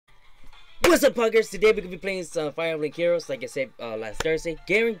What's up, Puggers? Today we're gonna be playing some Fire Emblem Heroes, like I said last Thursday.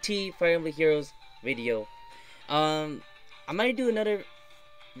 Guaranteed Fire Emblem Heroes video. I might do another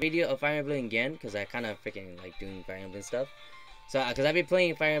video of Fire Emblem again, because I kind of freaking like doing Fire Emblem stuff. So, because I've been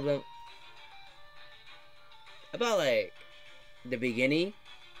playing Fire Emblem about like the beginning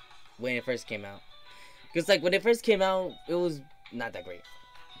when it first came out. Because like when it first came out, it was not that great.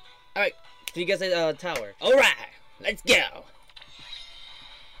 All right, so you guys at tower. All right, let's go.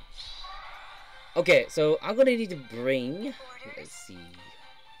 Okay, so I'm gonna need to bring. Let's see.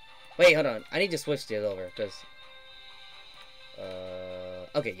 Wait, hold on. I need to switch this over because.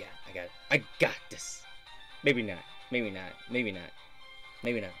 Okay, yeah, I got it. I got this. Maybe not. Maybe not. Maybe not.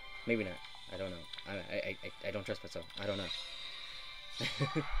 Maybe not. Maybe not. I don't know. I don't trust myself. I don't know.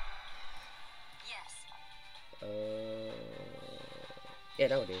 Yes. Yeah,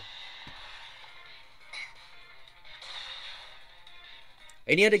 that would do.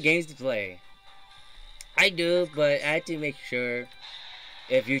 Any other games to play? I do, but I had to make sure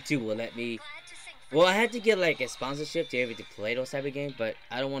if YouTube will let me. Well, I had to get like a sponsorship to be able to play those type of games, but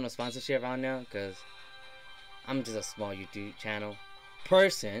I don't want no sponsorship around now because I'm just a small YouTube channel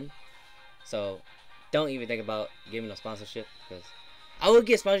person. So don't even think about giving a sponsorship, because I will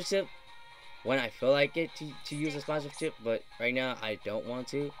get sponsorship when I feel like it to use a sponsorship, but right now I don't want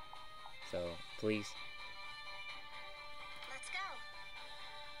to. So please.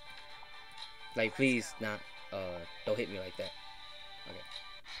 Like, please, not, don't hit me like that. Okay.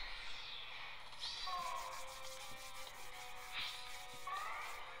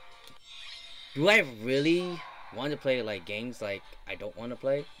 Do I really want to play, like, games, like, I don't want to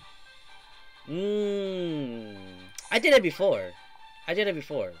play? I did it before. I did it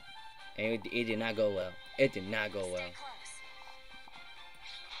before. And it did not go well. It did not go well.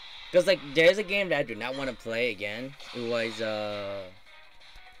 Because, like, there's a game that I do not want to play again. It was,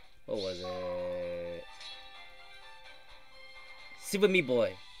 what was it? Super Meat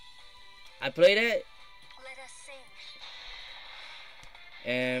Boy. I played it.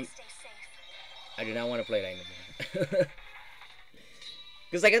 And I do not want to play that anymore.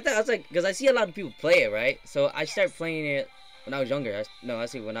 Cause like I was like, cause I see a lot of people play it, right? So I started playing it when I was younger. When I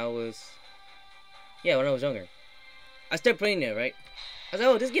was younger. I started playing it, right? I was like,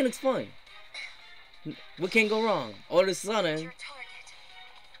 oh, this game looks fun. What can go wrong? All of a sudden,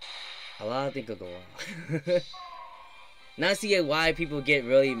 a lot of things could go wrong. Now I see why people get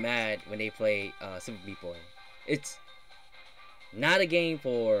really mad when they play Super Meat Boy. It's not a game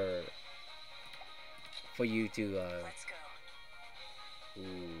for you to. Let's go.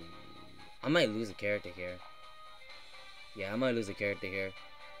 Ooh, I might lose a character here. Yeah, I might lose a character here.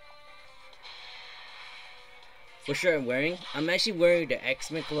 What shirt I'm wearing? I'm actually wearing the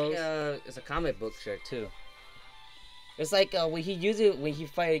X-Men clothes. It's a comic book shirt too. It's like when he used it when he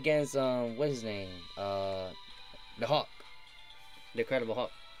fight against what's his name? The Hawk, the Incredible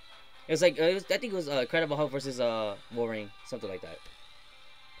Hulk. It was like I think it was Incredible Hulk versus Wolverine, something like that.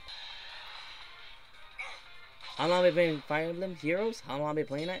 How long have I been Fire Emblem Heroes? How long have I been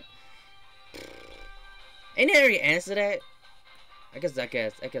playing that? Ain't there any answer to that? I guess I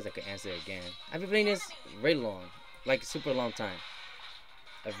can answer it again. I've been playing this really long, like a super long time,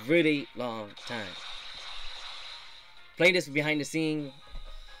 a really long time. Playing this behind the scene.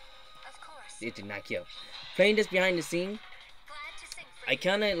 Of course. It did not kill. Playing this behind the scene, I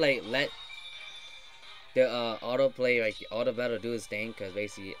kind of like let the autoplay, like the auto battle, do its thing, because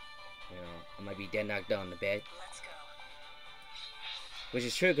basically, you know, I might be dead knocked down in the bed. Let's go. Which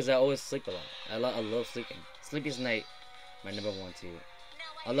is true, because I always sleep a lot. I love sleeping. Sleepiest night, my number one too.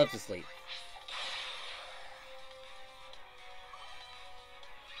 I love to sleep.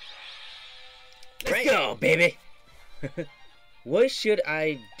 Let's go, baby. What should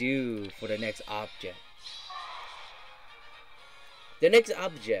I do for the next object? The next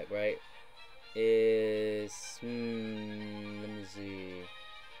object, right, is let me see.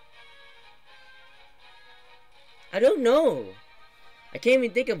 I don't know. I can't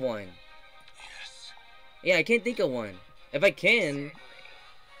even think of one. Yes. Yeah, I can't think of one. If I can,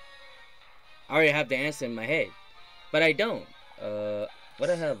 I already have the answer in my head, but I don't. What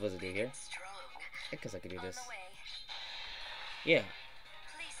the hell was it here? I guess I could do this. Yeah.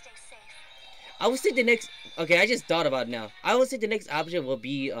 Please stay safe. I would say the next. Okay, I just thought about it now. I would say the next object will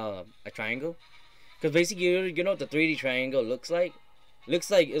be a triangle, because basically you know what the 3D triangle looks like. It looks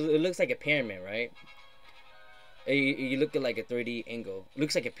like a pyramid, right? You look at like a 3D angle. It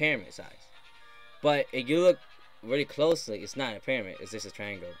looks like a pyramid size, but if you look really closely, it's not a pyramid. It's just a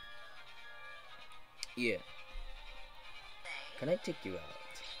triangle. Yeah. Can I take you out?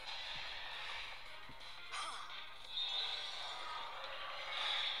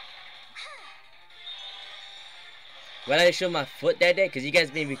 Why did I show my foot that day? Because you guys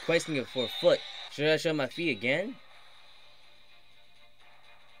been requesting it for foot. Should I show my feet again?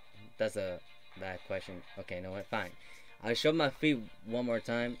 That's a bad question. Okay, no, what? Fine. I'll show my feet one more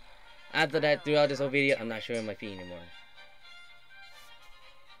time. After that, throughout this whole video, I'm not showing my feet anymore.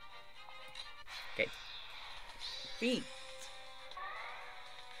 Okay. Feet.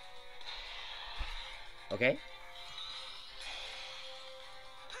 Okay.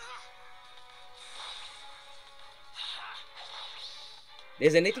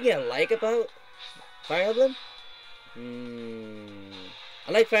 Is there anything I like about Fire Emblem?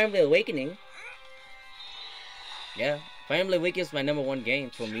 I like Fire Emblem Awakening. Yeah, Fire Emblem Awakening is my #1 game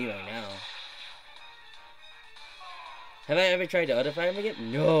for me right now. Have I ever tried the other Fire Emblem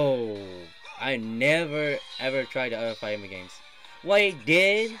game? No, I never ever tried the other Fire Emblem games. Well, I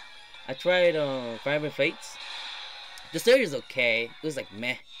did. I tried Fire Emblem Fates. The story is okay. It was like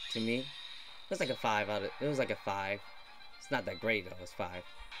meh to me. It was like a 5 out of. It was like a 5. It's not that great though. It's 5.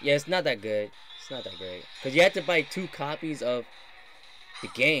 Yeah, it's not that good. It's not that great because you have to buy 2 copies of the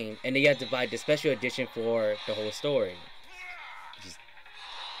game, and then you have to buy the special edition for the whole story. Just,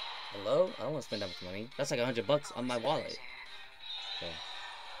 hello? I don't want to spend that much money. That's like $100 on my wallet. So,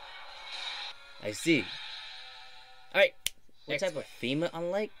 I see. All right. What type of female I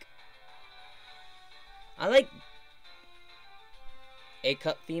like? I like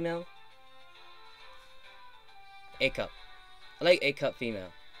A-cup female. A-cup. I like A-cup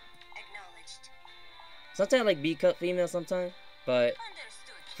female. Acknowledged. Sometimes I like B-cup female sometimes, but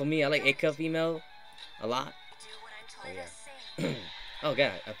for me, I like A-cup female a lot. Do what I'm told Oh, to yeah. say. Oh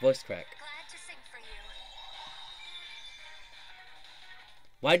god, a voice crack. Glad to sing for you.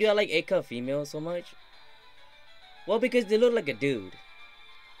 Why do I like A-cup female so much? Well, because they look like a dude.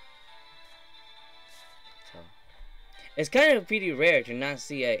 So, it's kind of pretty rare to not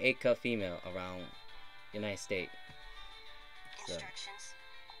see a A-cup female around the United States. So, Instructions.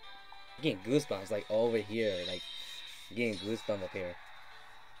 I'm getting goosebumps like over here, like I'm getting goosebumps up here.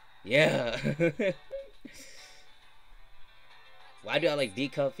 Yeah. Why do I like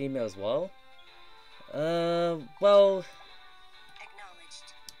D-cup female as well? Well,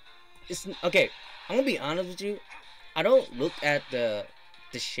 Acknowledged. it's okay. I'm gonna be honest with you. I don't look at the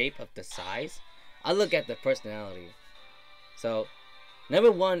shape of the size. I look at the personality. So,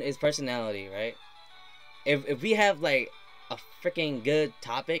 #1 is personality, right? If we have like a freaking good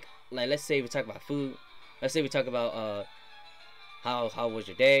topic, like let's say we talk about food, let's say we talk about how was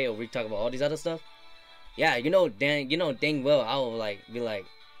your day, or we talk about all these other stuff. Yeah, dang well I will like be like,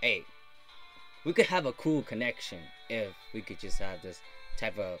 hey, we could have a cool connection if we could just have this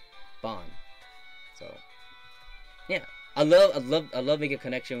type of bond. So yeah, I love making a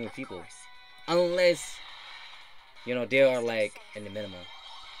connection with people, unless they are like in the minimum,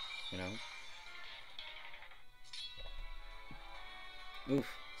 Oof,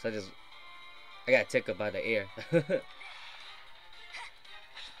 so I got tickled by the air.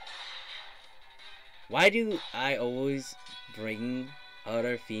 Why do I always bring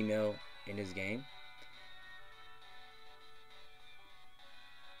other female in this game?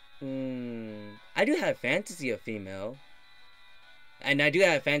 I do have fantasy of female, and I do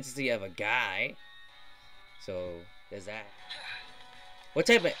have fantasy of a guy. So there's that. What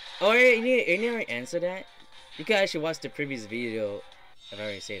type of? Oh, you need to answer that. You can actually watch the previous video if I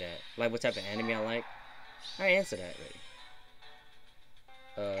already say that. Like what type of anime I like. I already answered that already.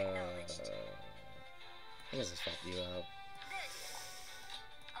 I guess let's fuck you out.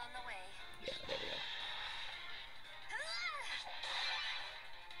 On the way. Yeah, there we go.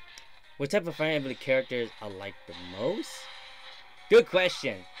 What type of Fire Emblem characters I like the most? Good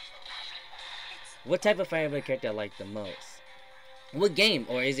question. What type of Fire Emblem character I like the most? What game,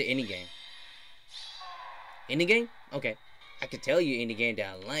 or is it any game? Any game? Okay. I can tell you any game that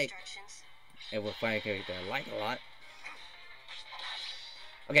I like. And what Fire character I like a lot.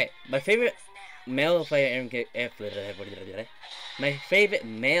 Okay, my favorite male Fire Emblem my favorite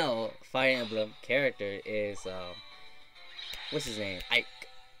male Fire Emblem character is what's his name? Ike.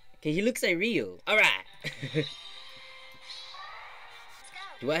 Okay, he looks like RYU. Alright.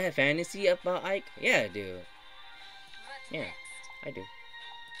 Do I have fantasy about Ike? Yeah, I do. Yeah, I do. Of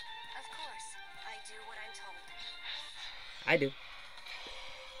course, I do what I'm told. I do.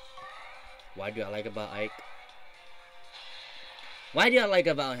 Why do I like about Ike? Why do I like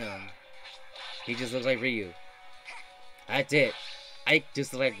about him? He just looks like RYU. That's it. Ike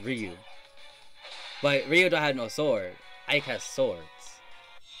just looks like RYU. But RYU don't have no sword. Ike has swords.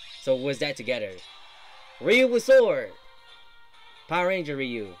 So what's that together? RYU with sword. Power Ranger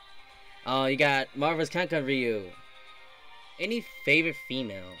RYU. You got Marvel's Capcom RYU. Any favorite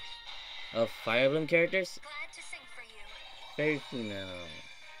female of Fire Emblem characters? Glad to sing for you. favorite female.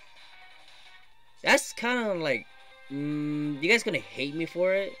 That's kind of like, you guys gonna hate me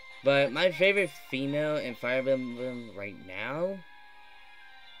for it, but my favorite female in Fire Emblem right now.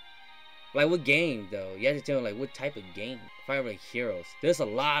 Like what game though? You have to tell me like what type of game. Fire Emblem Heroes. There's a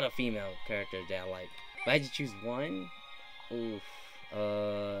lot of female characters that I like. If I had to choose one, oof.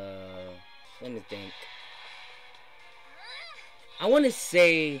 Let me think. I want to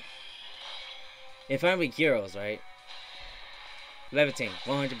say, in Fire Emblem Heroes, right? Levitating,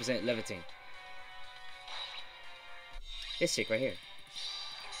 100% levitating. This chick right here.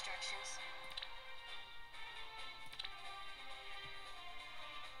 Instructions.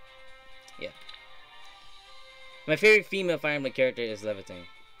 Yeah. My favorite female Fire Emblem character is levitating.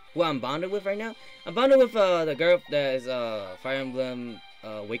 Who I'm bonded with right now? I'm bonded with the girl that is Fire Emblem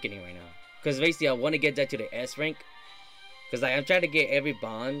Awakening right now. Because basically I want to get that to the S rank. Because like, I'm trying to get every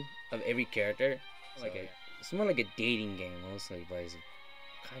bond of every character. It's more like a dating game mostly, but it's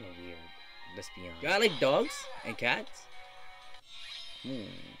kind of weird. Let's be honest. I like dogs and cats.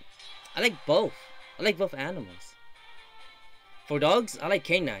 I like both. I like both animals. For dogs, I like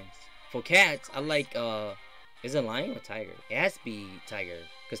canines. For cats, I like is it lion or tiger? It has to be tiger,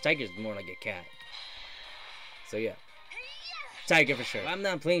 because tiger is more like a cat. So yeah, tiger for sure. I'm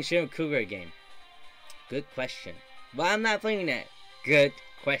not playing Sup Cougar game. Good question. But I'm not playing that. Good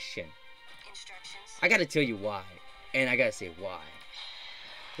question. I gotta tell you why, and I gotta say why.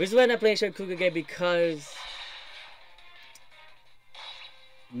 The reason why I'm not playing Sup Cougar game because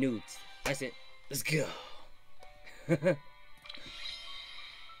nudes. That's it. Let's go.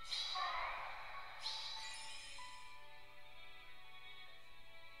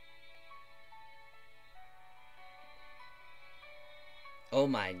 Oh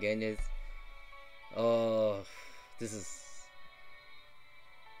my goodness. Oh, this is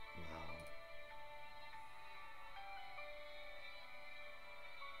wow.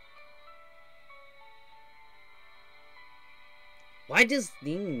 Why this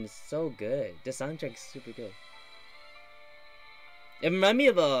theme is so good? The soundtrack is super good. It reminds me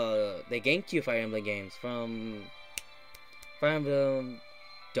of the GameCube Fire Emblem games from Fire Emblem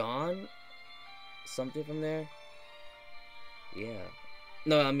Dawn, something from there. Yeah.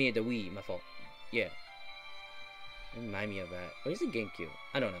 No, I mean the Wii. My fault. Yeah. It remind me of that. Or is it GameCube?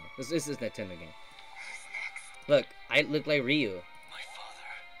 I don't know. This is Nintendo game. Look, I look like RYU. My father.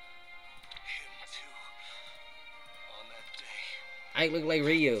 Him too. On that day. I look like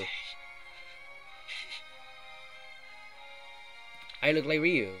RYU. I look like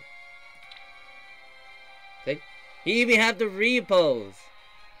RYU. See? He even have the RYU pose.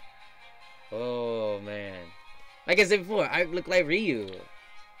 Oh man. Like I said before, I look like RYU.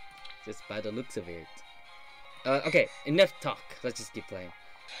 Just by the looks of it. Okay, enough talk. Let's just keep playing.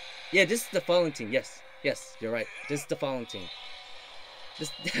 Yeah, this is the fallen team. Yes, yes, you're right. This is the fallen team.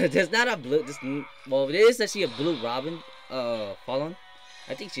 This there's not a blue. Well, it is actually a blue Robin. Fallen.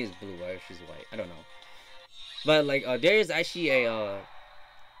 I think she's blue or she's white. I don't know. But like, there is actually a.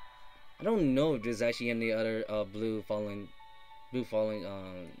 I don't know if there's actually any other blue fallen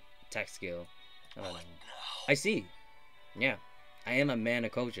attack skill. I don't know. I see. Yeah, I am a man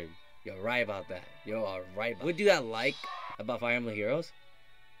of culture. You're right about that. You are right. What do I like about Fire Emblem Heroes?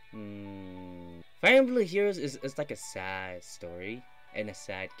 Fire Emblem Heroes is like a sad story and a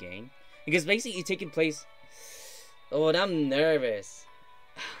sad game because basically it's taking place. Oh, and I'm nervous.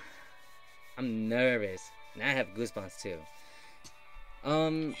 I'm nervous, and I have goosebumps too.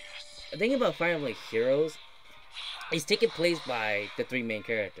 The thing about Fire Emblem Heroes is taking place by the three main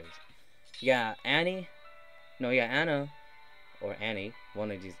characters. Yeah, Annie. No, yeah, Anna. Or Annie, one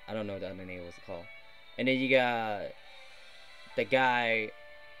of these, I don't know what the other name was called. And then you got the guy,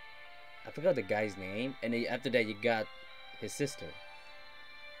 I forgot the guy's name. And then after that you got his sister.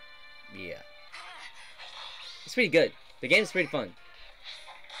 Yeah. It's pretty good. The game's pretty fun.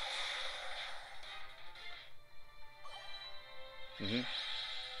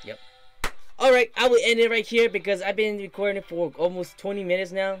 Yep. Alright, I will end it right here because I've been recording for almost 20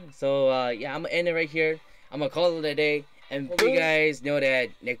 minutes now. So, yeah, I'm going to end it right here. I'm going to call it a day. And you guys know that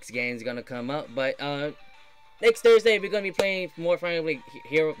next game is gonna come up, but next Thursday we're gonna be playing more Fire Emblem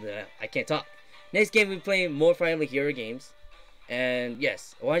Hero. I can't talk. Next game we're playing more Fire Emblem Hero games, and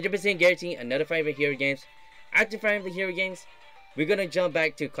yes, 100% guarantee another Fire Emblem Hero games. After Fire Emblem Hero games, we're gonna jump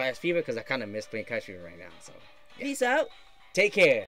back to Clash Fever because I kind of miss playing Clash Fever right now. So, peace out. Take care.